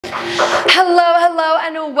Hello, hello,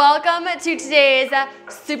 and welcome to today's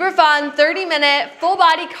super fun 30-minute full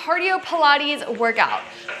body cardio Pilates workout.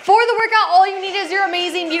 For the workout, all you need is your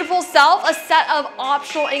amazing, beautiful self, a set of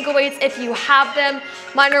optional ankle weights if you have them.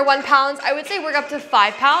 Mine are 1 pound. I would say work up to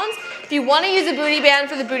 5 pounds. If you want to use a booty band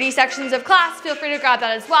for the booty sections of class, feel free to grab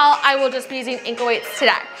that as well. I will just be using ankle weights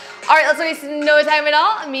today. All right, let's waste no time at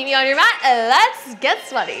all. Meet me on your mat and let's get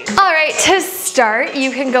sweaty. All right, to start,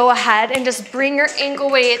 you can go ahead and just bring your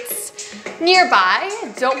ankle weights nearby.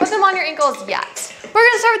 Don't put them on your ankles yet. We're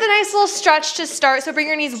gonna start with a nice little stretch to start. So bring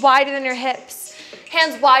your knees wider than your hips,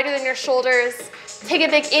 hands wider than your shoulders. Take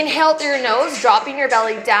a big inhale through your nose, dropping your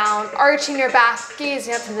belly down, arching your back,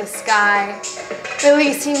 gazing up to the sky.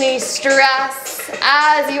 Releasing any stress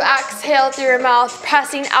as you exhale through your mouth,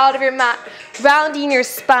 pressing out of your mat, rounding your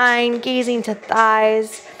spine, gazing to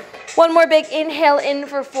thighs. One more big inhale in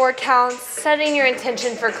for 4 counts, setting your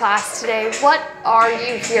intention for class today. What are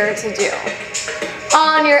you here to do?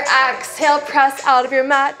 On your exhale, press out of your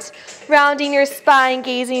mat, rounding your spine,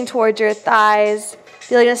 gazing towards your thighs.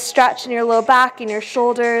 Feeling a stretch in your low back and your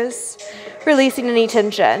shoulders, releasing any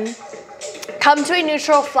tension. Come to a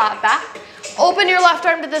neutral flat back. Open your left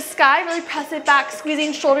arm to the sky, really press it back,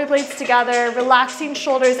 squeezing shoulder blades together, relaxing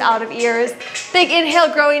shoulders out of ears. Big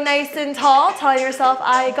inhale, growing nice and tall, telling yourself,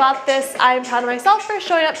 I got this, I'm proud of myself for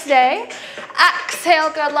showing up today. Exhale,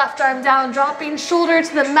 good, left arm down, dropping shoulder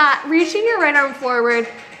to the mat, reaching your right arm forward,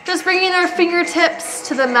 just bringing our fingertips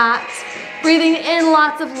to the mat. Breathing in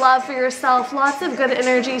lots of love for yourself, lots of good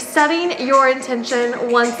energy, setting your intention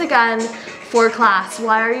once again for class.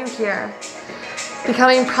 Why are you here?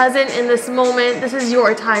 Becoming present in this moment. This is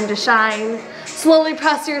your time to shine. Slowly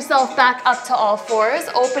press yourself back up to all fours,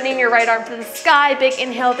 opening your right arm to the sky. Big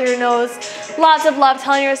inhale through your nose. Lots of love,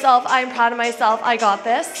 telling yourself, I'm proud of myself, I got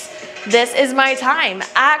this. This is my time.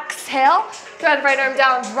 Exhale, thread right arm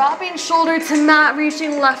down, dropping shoulder to mat,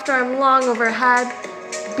 reaching left arm long overhead.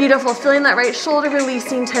 Beautiful, feeling that right shoulder,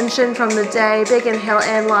 releasing tension from the day. Big inhale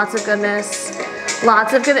in, lots of goodness,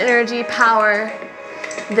 lots of good energy, power.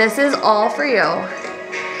 This is all for you.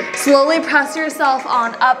 Slowly press yourself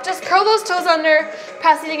on up. Just curl those toes under,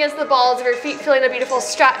 pressing against the balls of your feet, feeling a beautiful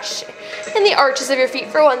stretch in the arches of your feet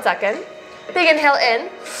for 1 second. Big inhale in.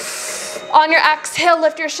 On your exhale,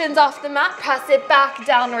 lift your shins off the mat, press it back,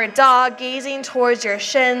 downward dog, gazing towards your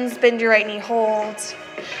shins. Bend your right knee, hold.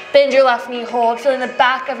 Bend your left knee, hold, feeling the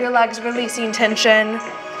back of your legs releasing tension.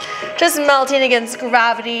 Just melting against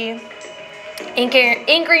gravity.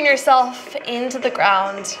 Anchoring yourself into the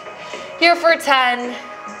ground. Here for 10.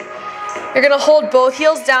 You're gonna hold both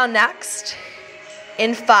heels down next.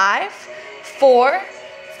 In 5, 4,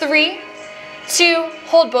 3, 2,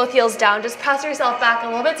 hold both heels down. Just press yourself back a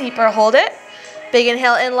little bit deeper, hold it. Big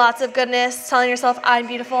inhale in, lots of goodness, telling yourself, I'm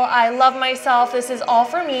beautiful, I love myself, this is all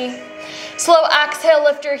for me. Slow exhale,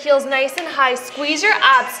 lift your heels nice and high, squeeze your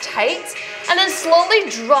abs tight, and then slowly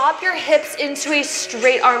drop your hips into a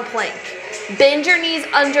straight arm plank. Bend your knees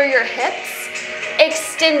under your hips,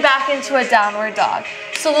 extend back into a downward dog.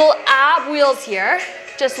 So little ab wheels here,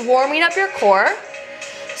 just warming up your core.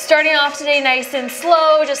 Starting off today nice and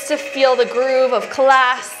slow, just to feel the groove of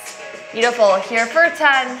class. Beautiful, here for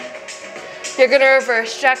 10. You're gonna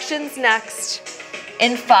reverse directions next.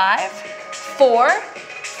 In 5, 4,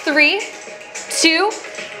 3, 2,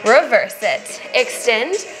 reverse it.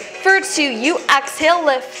 Extend. For 2, you exhale,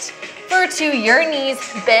 lift. For 2, your knees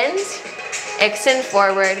bend, extend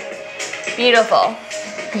forward. Beautiful.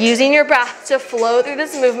 Using your breath to flow through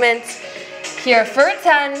this movement. Here for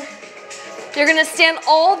 10. You're gonna stand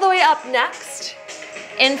all the way up next.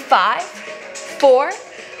 In 5, 4,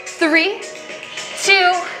 3,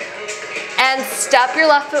 2, and step your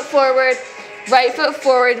left foot forward, right foot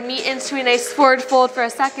forward, meet into a nice forward fold for a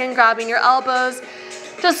second, grabbing your elbows.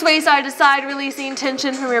 Just sway side to side, releasing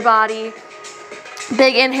tension from your body.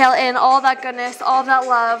 Big inhale in, all that goodness, all that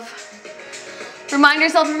love. Remind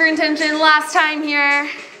yourself of your intention. Last time here.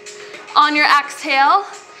 On your exhale,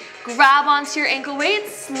 grab onto your ankle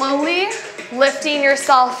weights, slowly lifting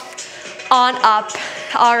yourself on up.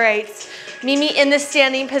 All right, meet me in the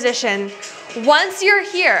standing position. Once you're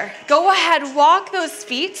here, go ahead, walk those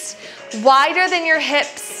feet wider than your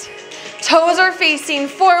hips. Toes are facing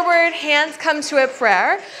forward, hands come to a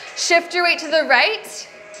prayer. Shift your weight to the right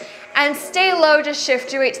and stay low, just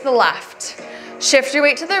shift your weight to the left. Shift your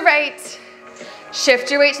weight to the right,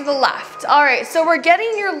 shift your weight to the left. All right, so we're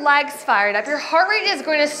getting your legs fired up. Your heart rate is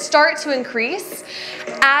going to start to increase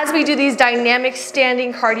as we do these dynamic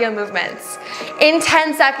standing cardio movements. In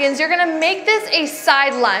 10 seconds, you're gonna make this a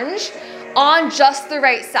side lunge on just the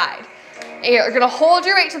right side. You're gonna hold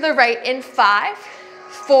your weight to the right in 5,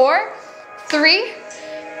 4, 3,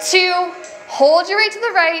 2, hold your weight to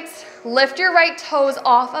the right, lift your right toes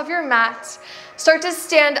off of your mat, start to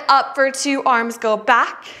stand up for 2, arms go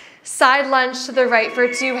back, side lunge to the right for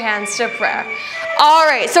 2, hands to prayer. All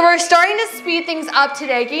right, so we're starting to speed things up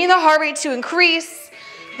today, getting the heart rate to increase.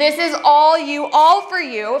 This is all for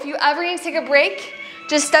you. If you ever need to take a break,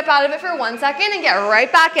 just step out of it for 1 second and get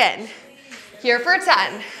right back in. Here for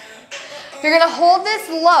 10. You're gonna hold this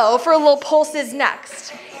low for little pulses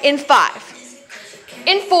next. In 5,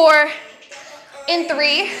 in 4, in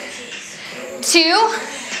 3, 2,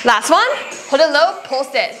 last one. Hold it low,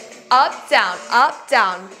 pulse it. Up, down, up,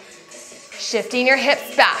 down. Shifting your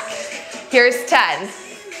hips back. Here's 10.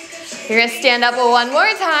 You're gonna stand up 1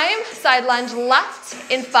 more time. Side lunge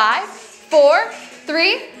left in 5, 4,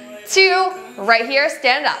 3, 2, right here,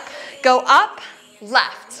 stand up. Go up,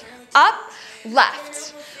 left,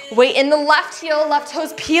 left. Weight in the left heel, left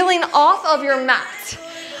toes peeling off of your mat.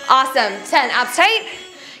 Awesome, 10, abs tight.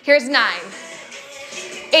 Here's 9,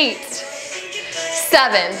 8,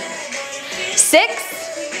 7, 6,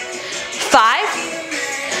 5,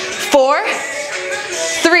 4,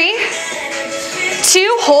 3,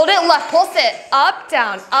 2, hold it, left, pulse it, up,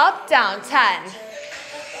 down, 10.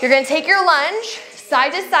 You're gonna take your lunge,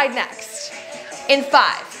 side to side next. In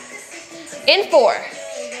 5, in 4,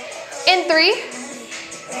 in 3,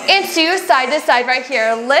 in 2, side to side right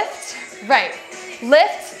here. Lift, right,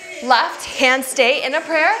 lift, left, hands stay in a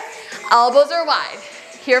prayer, elbows are wide.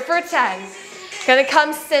 Here for 10. Gonna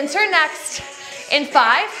come center next. In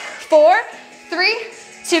 5, 4, 3,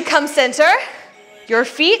 2, come center. Your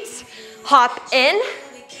feet hop in,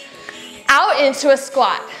 out into a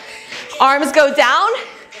squat. Arms go down,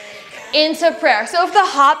 into prayer. So if the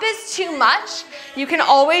hop is too much, you can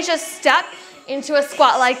always just step into a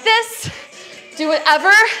squat like this. Do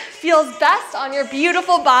whatever feels best on your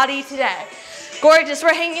beautiful body today. Gorgeous,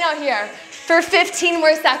 we're hanging out here for 15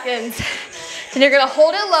 more seconds. Then you're gonna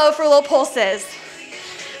hold it low for little pulses.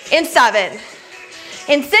 In 7,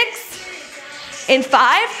 in 6, in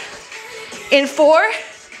 5, in 4,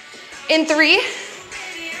 in 3,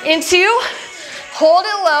 in 2, hold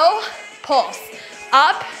it low, pulse.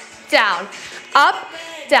 Up,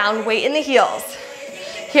 down, weight in the heels.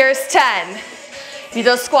 Here's 10. Do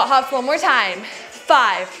those squat hops 1 more time.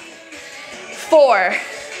 5, 4,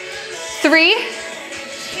 3,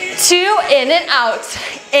 2, in and out,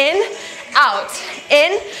 in, out,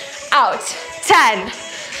 in, out. 10.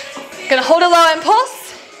 Gonna hold it low and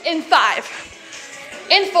pulse. In 5,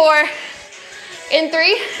 in 4, in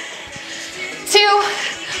 3, 2,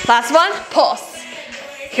 last one, pulse.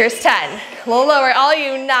 Here's 10. A little lower, all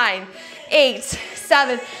you. 9, 8,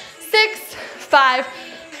 7, 6, 5,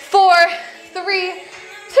 4, 3,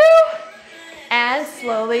 2, and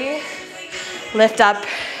slowly lift up.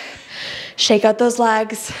 Shake out those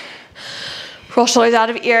legs. Roll shoulders out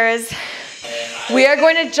of ears. We are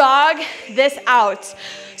going to jog this out.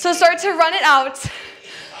 So start to run it out.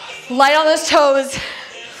 Light on those toes.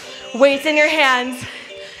 Weights in your hands.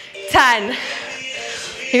 10.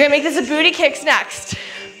 You're gonna make this a booty kicks next.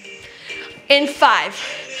 In 5,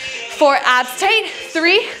 4, abs tight.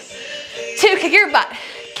 3, 2, kick your butt.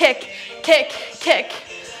 Kick, kick, kick.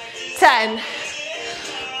 10.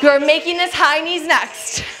 You are making this high knees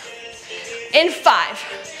next. In 5,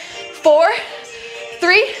 4,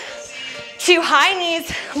 3, 2, high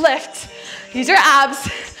knees, lift. Use your abs.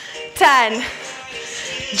 10.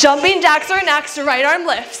 Jumping jacks are next, right arm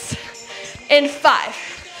lifts. In 5,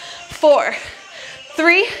 4,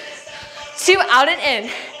 3, 2, out and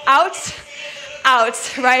in. Out,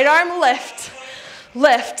 out, right arm lift,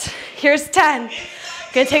 lift. Here's 10.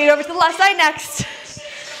 Gonna take it over to the left side next.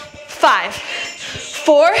 5,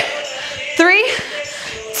 4, 3,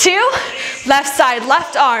 2, left side,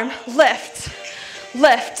 left arm, lift,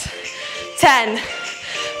 lift. 10.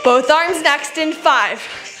 Both arms next in 5,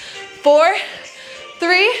 4,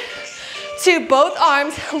 3, 2, both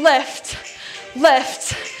arms, lift,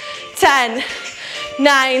 lift. 10,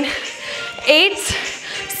 9, 8,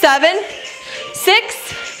 7, 6,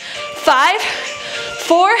 5,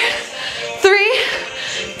 4, 3,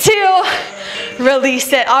 2,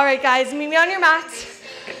 release it. All right, guys, meet me on your mat.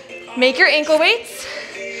 Make your ankle weights.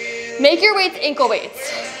 Make your weights ankle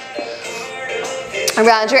weights.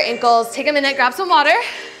 Around your ankles. Take a minute, grab some water.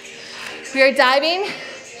 We are diving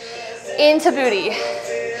into booty.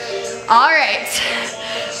 All right.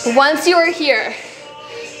 Once you are here,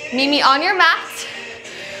 meet me on your mat,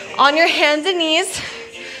 on your hands and knees,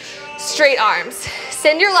 straight arms.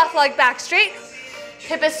 Send your left leg back straight.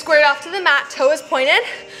 Hip is squared off to the mat, toe is pointed.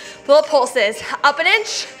 Little pulses. Up an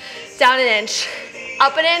inch, down an inch.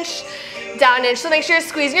 Up an inch, down an inch. So make sure you're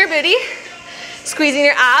squeezing your booty, squeezing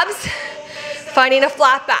your abs. Finding a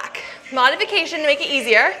flat back. Modification to make it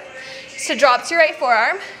easier is to drop to your right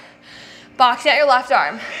forearm, boxing out your left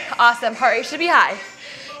arm. Awesome, heart rate should be high.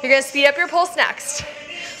 You're gonna speed up your pulse next.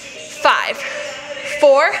 5,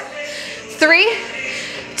 4, 3,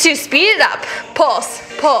 2, speed it up. Pulse,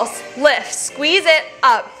 pulse, lift, squeeze it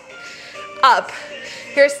up, up.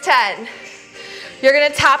 Here's 10. You're gonna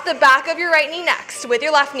tap the back of your right knee next with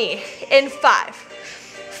your left knee. In 5,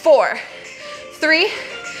 4, 3,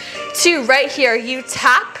 2, right here. You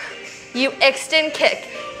tap, you extend, kick.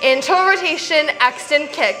 Internal rotation, extend,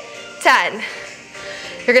 kick. 10.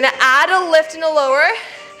 You're gonna add a lift and a lower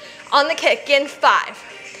on the kick in 5,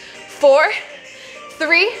 4,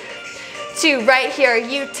 3, 2, right here.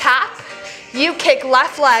 You tap, you kick,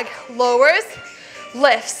 left leg, lowers,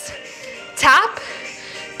 lifts. Tap,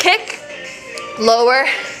 kick, lower,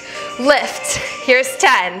 lift. Here's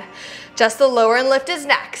 10. Just the lower and lift is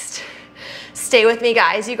next. Stay with me,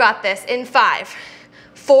 guys. You got this. In 5,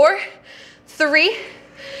 4, 3,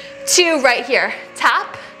 2, right here.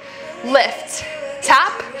 Tap, lift,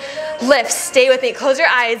 tap, lift. Stay with me. Close your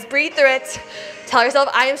eyes. Breathe through it. Tell yourself,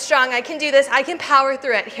 I am strong. I can do this. I can power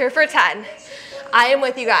through it. Here for 10. I am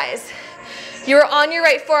with you guys. You are on your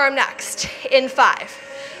right forearm next. In 5,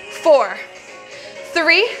 4,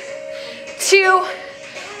 3, 2,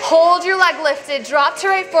 hold your leg lifted. Drop to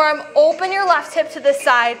right forearm. Open your left hip to the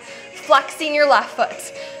side. Flexing your left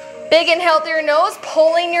foot. Big inhale through your nose,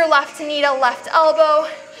 pulling your left knee to left elbow.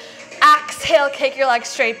 Exhale, kick your leg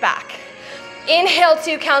straight back. Inhale,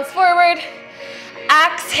 2 counts forward.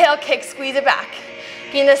 Exhale, kick, squeeze it back.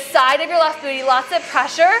 Getting the side of your left booty, lots of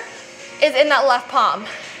pressure is in that left palm.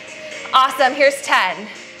 Awesome, here's 10.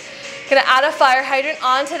 Gonna add a fire hydrant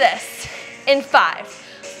onto this. In 5,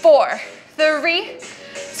 4, 3,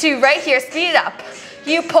 2, right here, speed it up.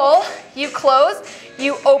 You pull, you close,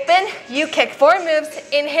 you open, you kick. 4 moves.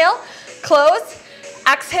 Inhale, close,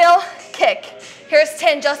 exhale, kick. Here's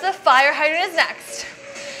 10. Just the fire hydrant is next.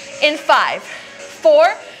 In 5,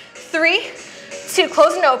 4, 3, 2.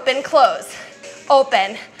 Close and open, close,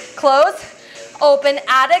 open, close, open.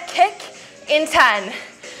 Add a kick. In 10.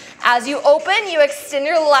 As you open, you extend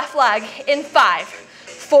your left leg. In 5,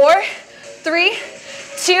 4, 3,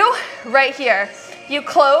 2. Right here. You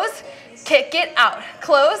close, kick it out,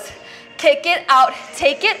 close, kick it out,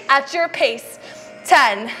 take it at your pace.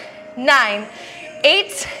 10, 9,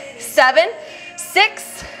 8, 7,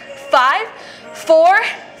 6, 5, 4,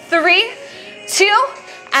 3, 2,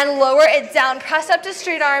 and lower it down. Press up to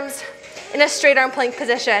straight arms in a straight arm plank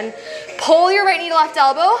position. Pull your right knee to left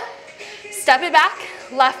elbow, step it back,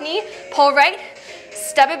 left knee, pull right,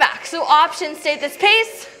 step it back. So options, stay at this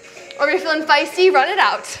pace, or if you're feeling feisty, run it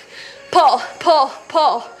out. Pull, pull,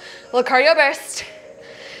 pull. Little cardio burst.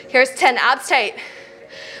 Here's 10, abs tight.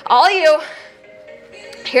 All you.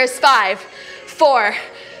 Here's 5, 4,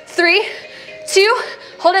 3, 2.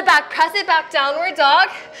 Hold it back, press it back, downward dog.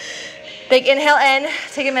 Big inhale in,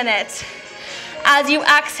 take a minute. As you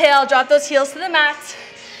exhale, drop those heels to the mat.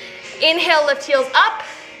 Inhale, lift heels up.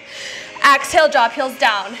 Exhale, drop heels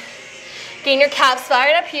down. Gain your calves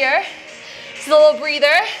fired up here. This is a little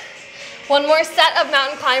breather. One more set of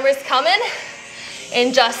mountain climbers coming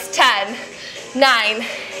in just 10, 9,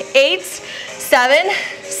 8, 7,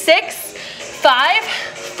 6, 5,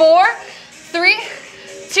 4, 3,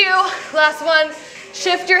 2. Last one.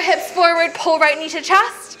 Shift your hips forward, pull right knee to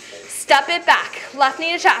chest, step it back. Left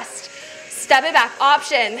knee to chest, step it back.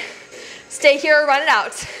 Option. Stay here or run it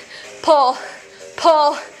out. Pull,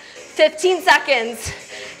 pull. 15 seconds.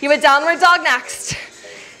 You have a downward dog next.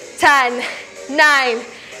 10, 9,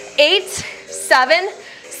 8, 7,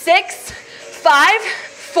 6, 5,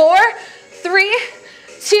 4, 3,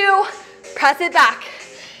 2. Press it back.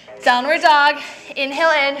 Downward dog.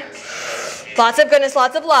 Inhale in. Lots of goodness,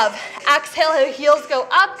 lots of love. Exhale, heels go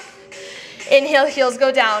up. Inhale, heels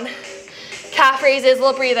go down. Calf raises,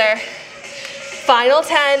 little breather. Final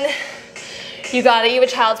 10. You got it. You have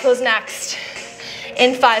a child's pose next.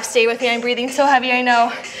 In 5, stay with me. I'm breathing so heavy, I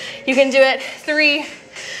know. You can do it. 3,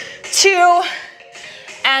 2,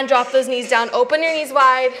 and drop those knees down. Open your knees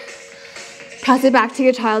wide. Press it back to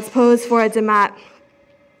your child's pose, forehead to mat.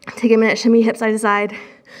 Take a minute, shimmy hips side to side.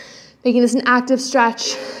 Making this an active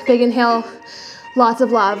stretch. Big inhale, lots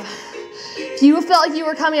of love. If you felt like you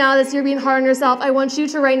were coming out of this, you're being hard on yourself, I want you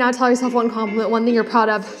to right now tell yourself one compliment, one thing you're proud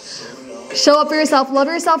of. Show up for yourself, love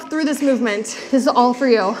yourself through this movement. This is all for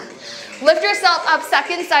you. Lift yourself up,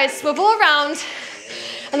 second side, swivel around,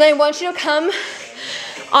 and then I want you to come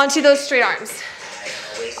onto those straight arms.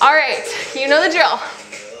 All right, you know the drill.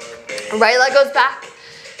 Right leg goes back,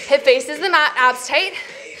 hip faces the mat, abs tight,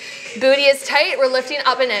 booty is tight. We're lifting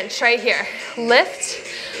up an inch right here.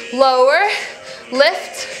 Lift, lower,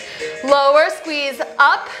 lift, lower, squeeze,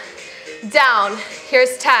 up, down.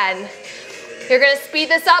 Here's 10. You're gonna speed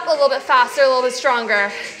this up a little bit faster, a little bit stronger.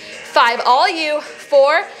 5, all you.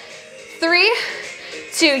 4, 3,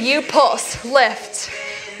 2, you pulse, lift,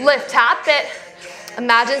 lift, tap it.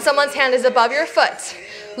 Imagine someone's hand is above your foot,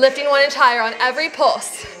 lifting 1 inch higher on every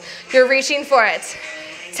pulse. You're reaching for it.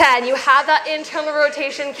 10, you have that internal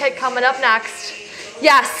rotation kick coming up next.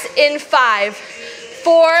 Yes, in 5,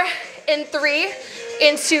 4, in 3,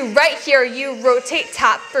 in 2, right here, you rotate,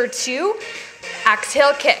 tap for 2,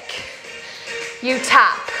 exhale, kick. You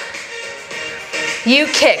tap, you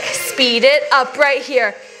kick, speed it up right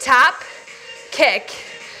here. Tap, kick,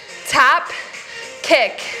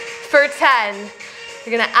 for 10.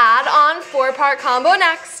 You're gonna add on 4-part combo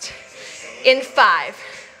next. In 5,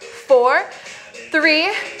 4,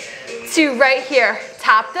 3, 2, right here.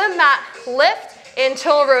 Tap the mat, lift,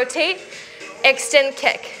 internal rotate, extend,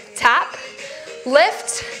 kick. Tap,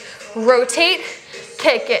 lift, rotate,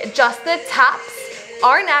 kick it. Just the taps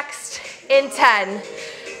are next. In 10,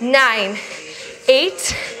 9, 8,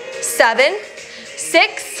 7,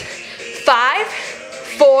 6, 5,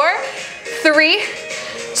 4, 3,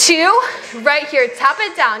 2, right here. Tap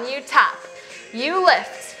it down, you tap, you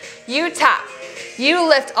lift, you tap, you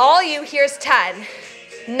lift, all you. Here's 10,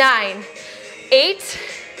 9, 8,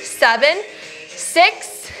 7,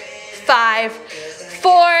 6, 5,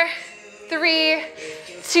 4, 3,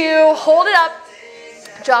 2, hold it up,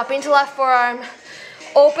 dropping to left forearm.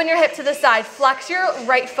 Open your hip to the side, flex your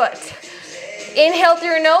right foot. Inhale through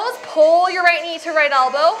your nose, pull your right knee to right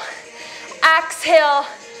elbow. Exhale,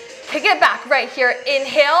 kick it back right here.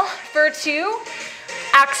 Inhale for 2.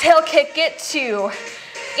 Exhale, kick it 2.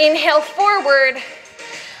 Inhale forward.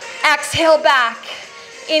 Exhale back.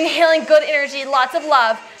 Inhaling good energy, lots of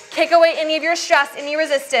love. Kick away any of your stress, any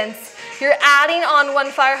resistance. You're adding on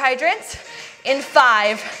 1 fire hydrant. In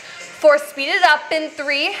 5, 4, speed it up. In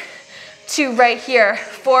 3, 2, right here.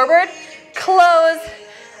 Forward, close,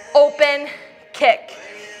 open, kick.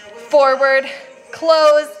 Forward,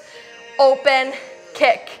 close, open,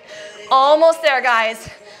 kick. Almost there, guys.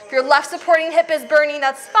 If your left supporting hip is burning,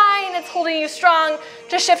 that's fine. It's holding you strong.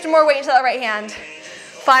 Just shift more weight into that right hand.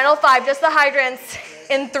 Final 5, just the hydrants.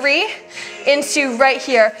 In 3, in 2, right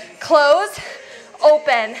here. Close,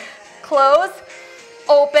 open,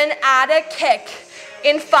 add a kick.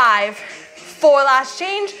 In 5, 4, last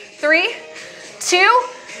change. 3, 2,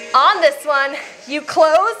 on this one, you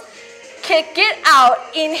close, kick it out,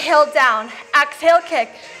 inhale down, exhale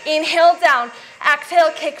kick, inhale down,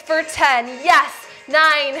 exhale kick for 10, yes,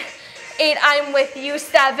 9, 8, I'm with you,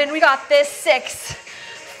 7, we got this, 6,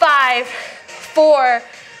 5, 4,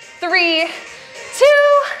 3,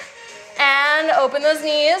 2, and open those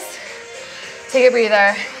knees, take a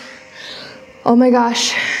breather. Oh my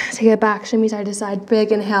gosh, take it back, shimmy side to side,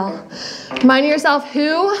 big inhale. Remind yourself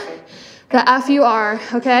who the F you are,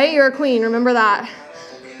 okay? You're a queen, remember that.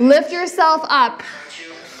 Lift yourself up.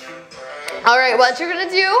 All right, what you're gonna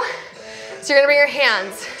do is you're gonna bring your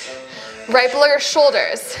hands right below your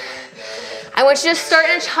shoulders. I want you to start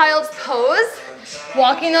in a child's pose,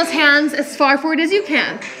 walking those hands as far forward as you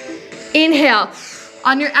can. Inhale.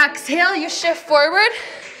 On your exhale, you shift forward,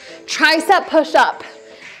 tricep push up.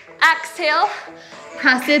 Exhale,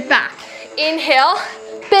 press it back. Inhale,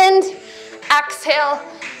 bend, exhale,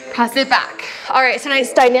 press it back. All right, so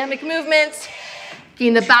nice dynamic movement.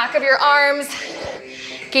 Gain the back of your arms.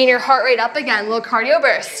 Gain your heart rate up again, little cardio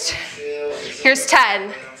burst. Here's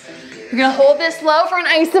 10. You're gonna hold this low for an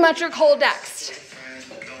isometric hold next.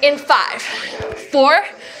 In 5, 4,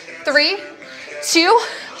 3, 2,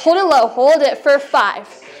 hold it low, hold it for 5,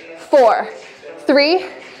 4, 3,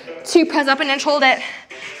 2, press up an inch, hold it.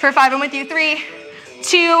 For 5, I'm with you, 3,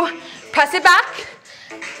 2, press it back.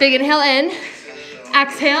 Big inhale in,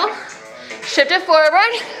 exhale, shift it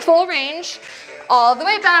forward, full range, all the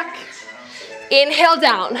way back. Inhale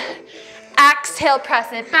down, exhale,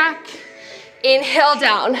 press it back. Inhale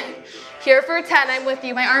down. Here for 10, I'm with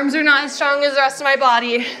you. My arms are not as strong as the rest of my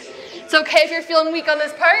body. It's okay if you're feeling weak on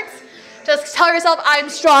this part. Just tell yourself, I'm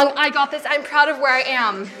strong, I got this, I'm proud of where I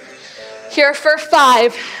am. Here for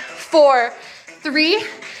 5, 4, 3,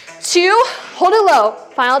 2, hold it low.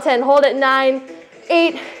 Final 10, hold it, 9,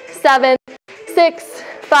 8, 7, 6,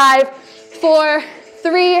 5, 4,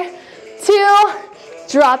 3, 2,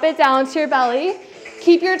 drop it down to your belly.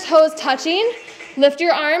 Keep your toes touching. Lift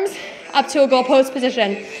your arms up to a goal post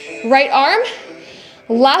position. Right arm,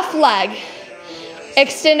 left leg.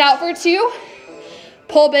 Extend out for 2.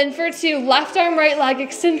 Pull bend for 2. Left arm, right leg,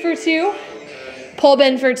 extend for 2. Pull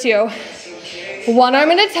bend for 2. One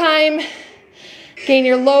arm at a time. Gain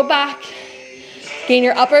your low back. Gain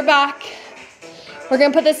your upper back. We're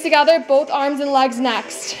gonna put this together, both arms and legs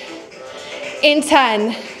next. In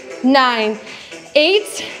 10, 9, 8,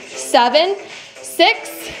 7, 6,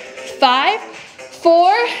 5,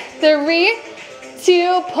 4, 3,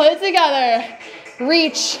 2, put it together.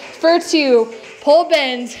 Reach for 2, pull,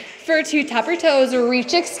 bend for 2, tap your toes,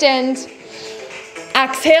 reach, extend.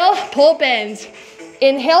 Exhale, pull, bend.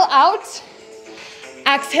 Inhale out,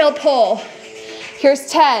 exhale, pull. Here's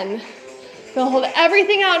 10. Gonna hold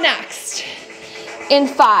everything out next. In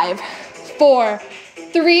 5, 4,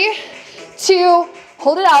 3, 2,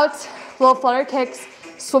 hold it out. Little flutter kicks,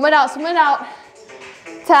 swim it out, swim it out.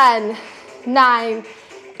 10, 9,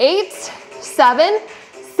 8, 7,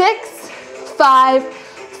 6, 5,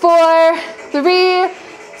 4, 3,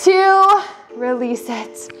 2, release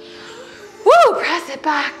it. Woo, press it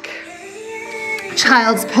back.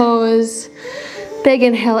 Child's pose. Big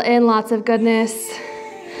inhale in, lots of goodness.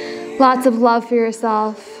 Lots of love for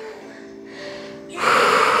yourself.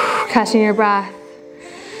 Catching your breath.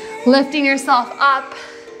 Lifting yourself up.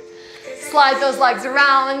 Slide those legs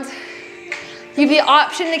around. You have the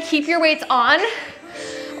option to keep your weights on,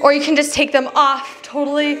 or you can just take them off.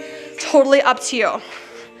 Totally, totally up to you.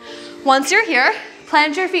 Once you're here,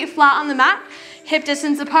 plant your feet flat on the mat, hip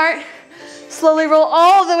distance apart. Slowly roll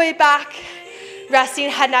all the way back, resting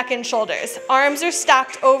head, neck, and shoulders. Arms are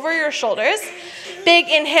stacked over your shoulders. Big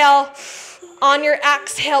inhale. On your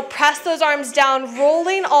exhale, press those arms down,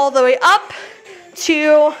 rolling all the way up.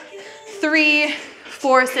 2, 3,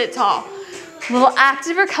 4, sit tall. A little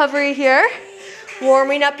active recovery here.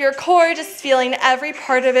 Warming up your core, just feeling every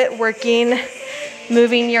part of it working,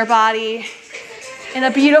 moving your body in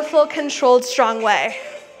a beautiful, controlled, strong way.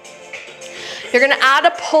 You're gonna add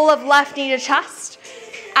a pull of left knee to chest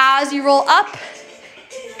as you roll up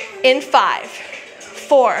in 5,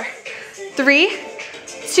 4, 3,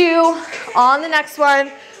 2, on the next one,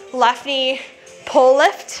 left knee, pull,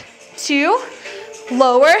 lift, 2,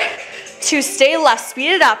 lower, 2, stay left,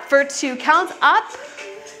 speed it up for 2 counts, up,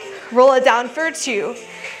 roll it down for 2,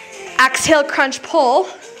 exhale, crunch, pull,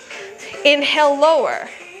 inhale, lower.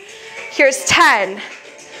 Here's 10.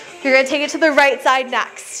 You're gonna take it to the right side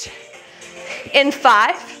next. In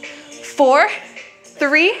 5, 4,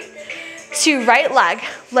 3, 2, right leg,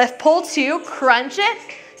 lift, pull, 2, crunch it,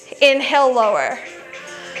 inhale, lower.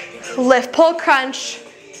 Lift, pull, crunch,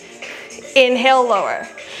 inhale, lower.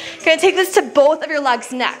 You're gonna take this to both of your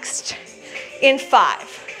legs next. In 5,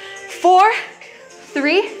 4,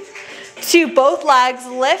 3, 2, both legs,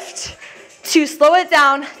 lift, 2, slow it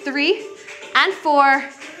down, 3 and 4,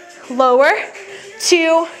 lower,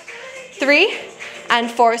 2, 3 and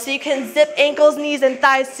 4. So you can zip ankles, knees, and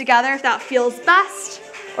thighs together if that feels best,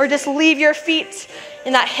 or just leave your feet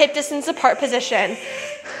in that hip distance apart position.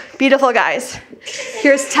 Beautiful, guys.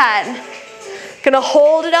 Here's 10. Gonna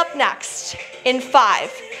hold it up next. In 5,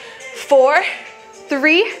 4,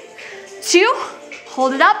 3, 2,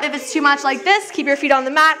 hold it up. If it's too much like this, keep your feet on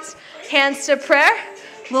the mat, hands to prayer.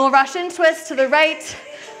 Little Russian twist to the right,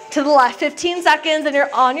 to the left. 15 seconds and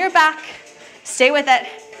you're on your back. Stay with it.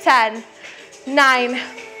 10, 9,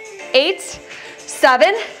 8,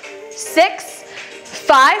 7, 6,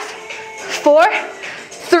 5, 4,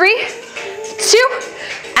 3, 2,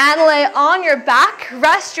 and lay on your back.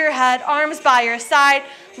 Rest your head, arms by your side,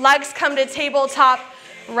 legs come to tabletop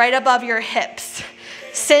right above your hips.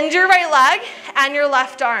 Send your right leg and your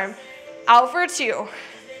left arm out for 2.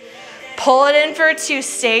 Pull it in for 2,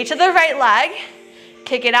 stay to the right leg,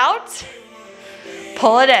 kick it out,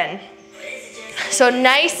 pull it in. So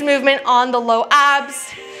nice movement on the low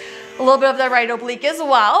abs, a little bit of the right oblique as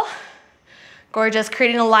well. Gorgeous,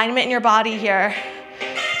 creating alignment in your body here.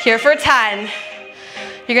 Here for 10.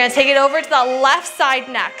 You're gonna take it over to the left side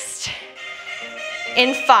next.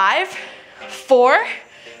 In 5, 4,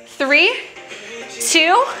 3,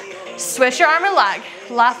 2, switch your arm and leg.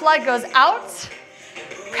 Left leg goes out,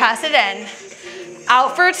 press it in.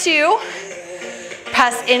 Out for 2,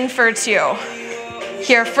 press in for 2.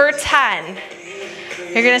 Here for 10.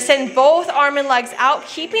 You're gonna send both arm and legs out,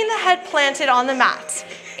 keeping the head planted on the mat.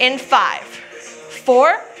 In 5,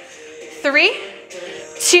 4, 3,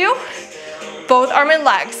 2, both arm and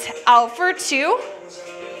legs. Out for 2,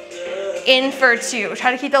 in for 2.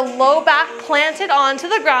 Try to keep the low back planted onto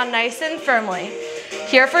the ground nice and firmly.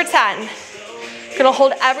 Here for 10. Gonna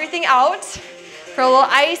hold everything out for a little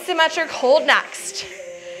isometric hold next.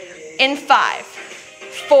 In 5,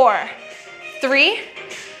 4, 3,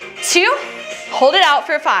 2, hold it out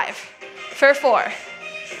for 5, for 4,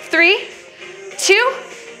 3, 2,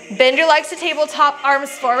 bend your legs to tabletop,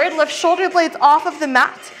 arms forward, lift shoulder blades off of the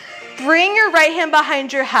mat, bring your right hand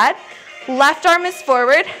behind your head, left arm is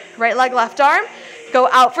forward, right leg, left arm, go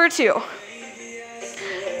out for 2.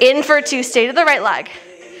 In for 2, stay to the right leg.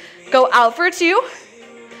 Go out for 2,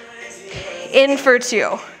 in for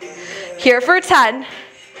 2. Here for 10.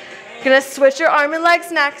 You're gonna switch your arm and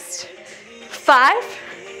legs next. 5,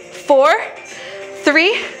 4,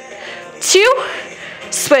 3, 2,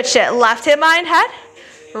 switch it. Left hip behind head,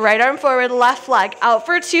 right arm forward, left leg. Out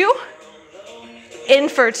for 2, in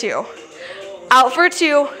for 2. Out for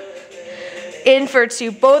 2, in for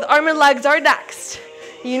 2. Both arm and legs are next.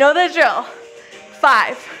 You know the drill.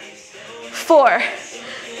 5, 4,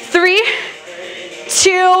 3,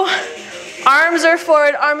 2, arms are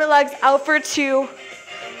forward, arm and legs out for 2.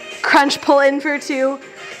 Crunch, pull in for 2.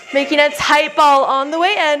 Making a tight ball on the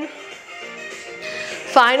way in.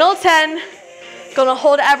 Final 10. Gonna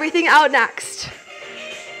hold everything out next.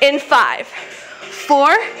 In 5,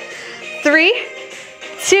 4, 3,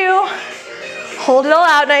 2. Hold it all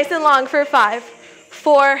out nice and long for 5,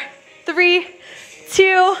 4, 3,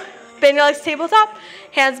 2. Bend your legs tabletop.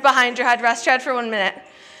 Hands behind your head. Rest your head for 1 minute.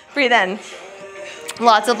 Breathe in.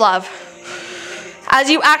 Lots of love. As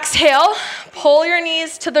you exhale, pull your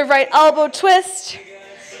knees to the right elbow twist.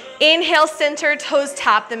 Inhale, center, toes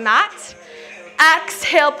tap the mat.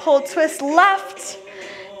 Exhale, pull, twist left.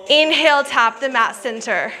 Inhale, tap the mat,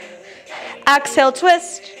 center. Exhale,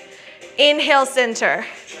 twist. Inhale, center.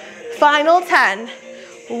 Final 10.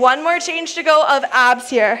 One more change to go of abs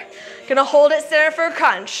here. Gonna hold it center for a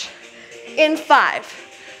crunch. In 5,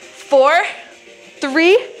 4,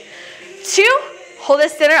 3, 2. Hold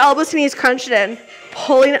it center, elbows to knees, crunch it in.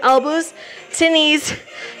 Pulling elbows to knees,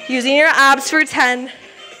 using your abs for 10,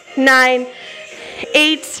 9,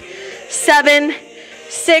 8, 7,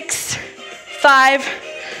 6, 5,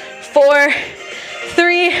 4,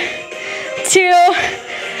 3, 2,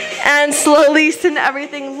 and slowly send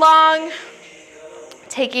everything long.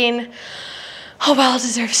 Taking a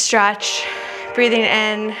well-deserved stretch, breathing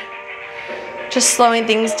in, just slowing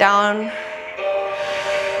things down.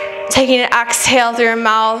 Taking an exhale through your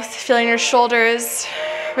mouth, feeling your shoulders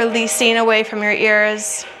releasing away from your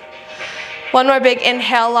ears. One more big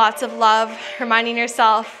inhale, lots of love, reminding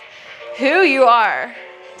yourself who you are.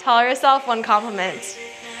 Tell yourself one compliment.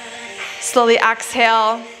 Slowly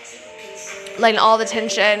exhale, letting all the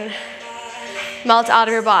tension melt out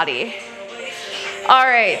of your body. All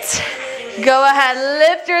right, go ahead,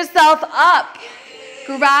 lift yourself up,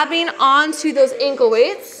 grabbing onto those ankle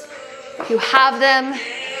weights. You have them,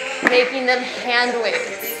 making them hand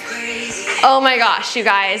weights. Oh my gosh, you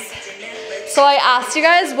guys. So I asked you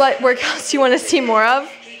guys what workouts you want to see more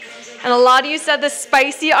of, and a lot of you said the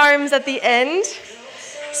spicy arms at the end,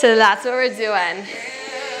 so that's what we're doing.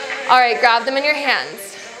 All right, grab them in your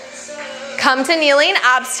hands. Come to kneeling,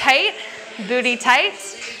 abs tight, booty tight,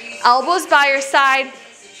 elbows by your side,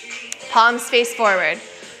 palms face forward.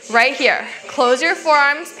 Right here, close your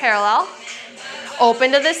forearms parallel,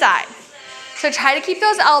 open to the side. So try to keep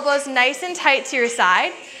those elbows nice and tight to your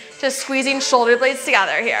side, just squeezing shoulder blades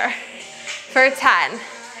together here. For 10,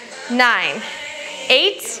 9,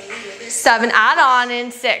 8, 7, add on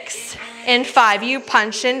in 6, in 5, you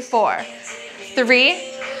punch in 4,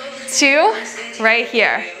 3, 2, right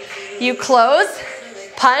here. You close,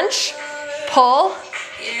 punch, pull,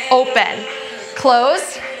 open,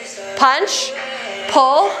 close, punch,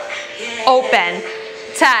 pull, open.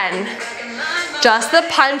 10. Just the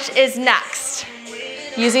punch is next.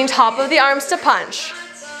 Using top of the arms to punch.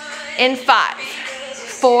 In 5,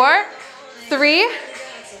 4, 3,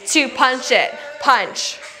 2, punch it.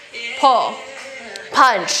 Punch, pull,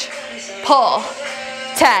 punch, pull.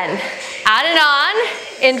 10. Add it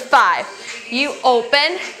on in 5. You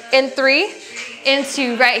open in 3, in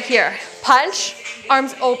 2, right here. Punch,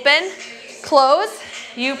 arms open, close,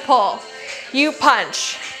 you pull. You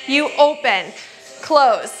punch, you open,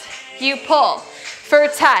 close, you pull. For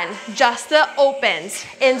 10, just the opens.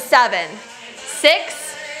 In 7, 6,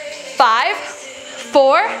 5,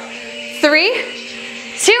 4,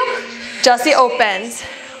 3, 2, just the opens.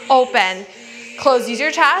 Open, close, use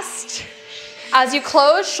your chest. As you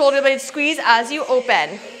close, shoulder blades squeeze as you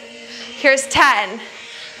open. Here's 10.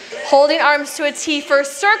 Holding arms to a T for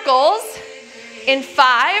circles. In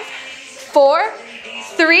 5, 4,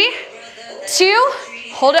 3, 2,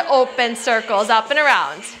 hold it open, circles, up and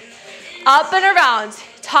around. Up and around,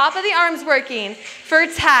 top of the arms working for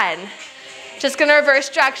 10. Just gonna reverse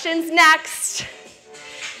directions next.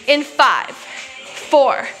 In 5,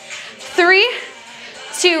 4, 3,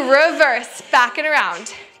 2, reverse, back and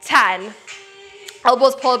around. 10.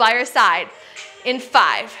 Elbows pulled by your side. In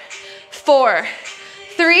 5, 4,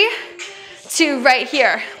 3, 2, right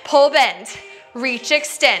here. Pull, bend, reach,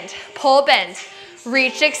 extend. Pull, bend,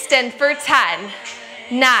 reach, extend for 10,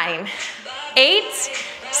 9, 8,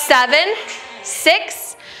 7,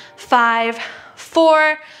 6, 5,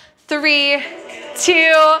 4, 3, 2,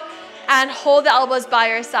 and hold the elbows by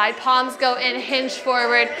your side. Palms go in, hinge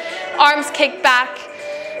forward, arms kick back,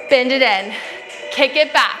 bend it in, kick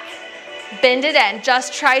it back, bend it in.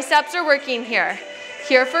 Just triceps are working here.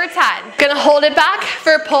 Here for 10. Gonna hold it back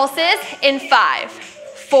for pulses in 5,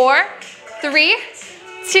 4, 3,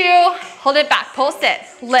 2, hold it back, pulse it,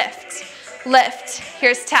 lift, lift.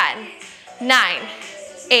 Here's 10, 9,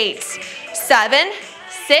 8, 7,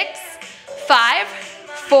 6, 5,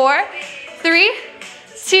 4, 3,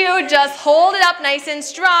 2, just hold it up nice and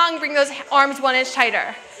strong. Bring those arms 1 inch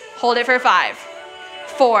tighter. Hold it for 5,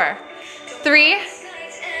 4, 3,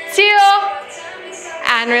 2,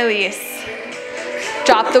 and release.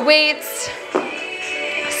 Drop the weights,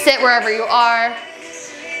 sit wherever you are,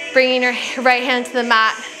 bringing your right hand to the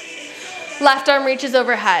mat, left arm reaches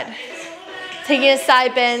overhead. Taking a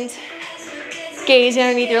side bend, gazing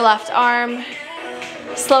underneath your left arm,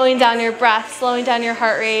 slowing down your breath, slowing down your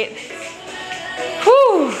heart rate.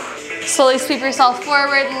 Whew. Slowly sweep yourself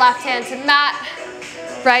forward, left hand to mat,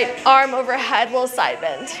 right arm overhead, little side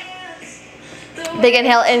bend. Big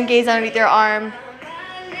inhale in, gaze underneath your arm.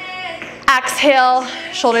 Exhale,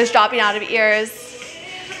 shoulders dropping out of ears.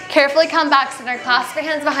 Carefully come back center, clasp your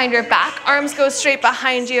hands behind your back, arms go straight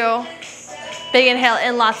behind you. Big inhale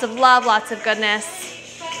in, lots of love, lots of goodness.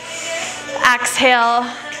 Exhale,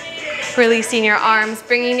 releasing your arms,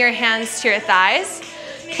 bringing your hands to your thighs.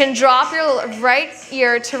 You can drop your right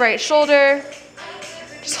ear to right shoulder.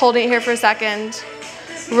 Just holding it here for a second.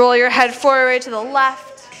 Roll your head forward to the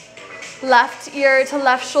left. Left ear to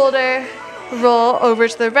left shoulder. Roll over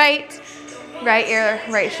to the right. Right ear,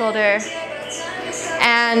 right shoulder.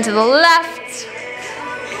 And to the left.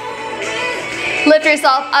 Lift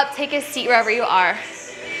yourself up, take a seat wherever you are.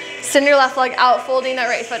 Send your left leg out, folding that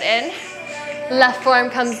right foot in. Left forearm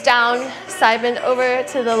comes down, side bend over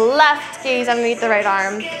to the left, gaze underneath the right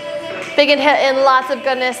arm. Big inhale in, lots of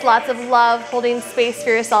goodness, lots of love, holding space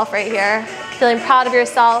for yourself right here. Feeling proud of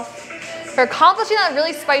yourself for accomplishing that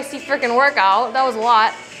really spicy freaking workout. That was a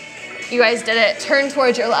lot. You guys did it. Turn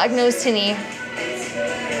towards your leg, nose to knee.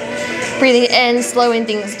 Breathing in, slowing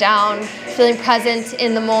things down. Feeling present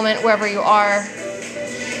in the moment wherever you are.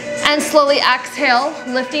 And slowly exhale,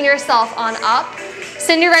 lifting yourself on up.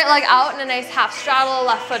 Send your right leg out in a nice half straddle,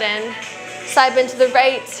 left foot in. Side bend to the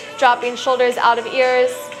right, dropping shoulders out of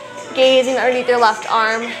ears. Gazing underneath your left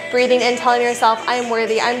arm. Breathing in, telling yourself, I am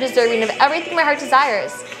worthy, I'm deserving of everything my heart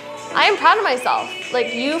desires. I am proud of myself.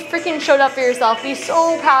 Like, you freaking showed up for yourself. Be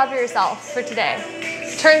so proud of yourself for today.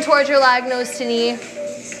 Turn towards your leg, nose to knee.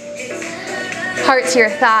 Heart to your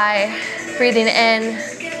thigh. Breathing in.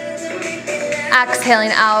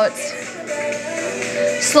 Exhaling out.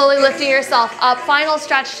 Slowly lifting yourself up. Final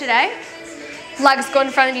stretch today. Legs go in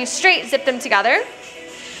front of you straight, zip them together.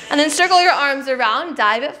 And then circle your arms around,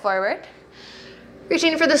 dive it forward.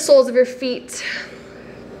 Reaching for the soles of your feet.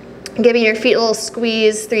 Giving your feet a little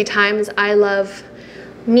squeeze 3 times. I love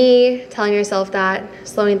me. Telling yourself that.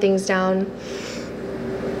 Slowing things down.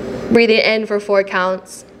 Breathing in for 4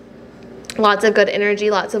 counts. Lots of good energy,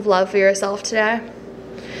 lots of love for yourself today.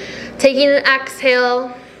 Taking an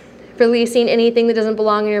exhale. Releasing anything that doesn't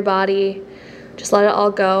belong in your body. Just let it all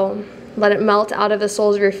go. Let it melt out of the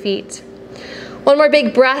soles of your feet. One more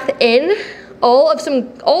big breath in. All of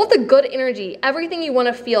the good energy. Everything you want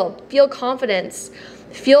to feel. Feel confidence.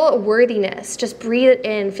 Feel worthiness. Just breathe it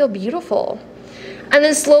in. Feel beautiful. And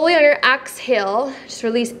then slowly on your exhale, just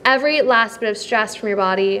release every last bit of stress from your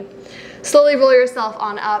body. Slowly roll yourself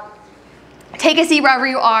on up. Take a seat wherever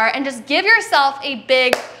you are and just give yourself a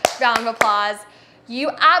big round of applause.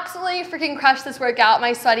 You absolutely freaking crushed this workout,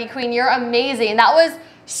 my sweaty queen. You're amazing. That was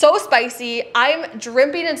so spicy. I'm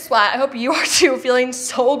dripping in sweat. I hope you are too, feeling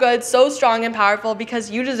so good, so strong and powerful, because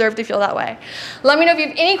you deserve to feel that way. Let me know if you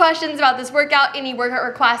have any questions about this workout, any workout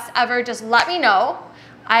requests ever, just let me know.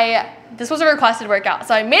 This was a requested workout,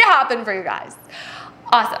 so I made it happen for you guys.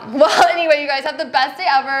 Awesome. Well, anyway, you guys have the best day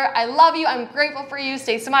ever. I love you. I'm grateful for you.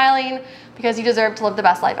 Stay smiling because you deserve to live the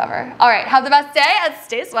best life ever. All right, have the best day and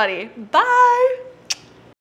stay sweaty. Bye.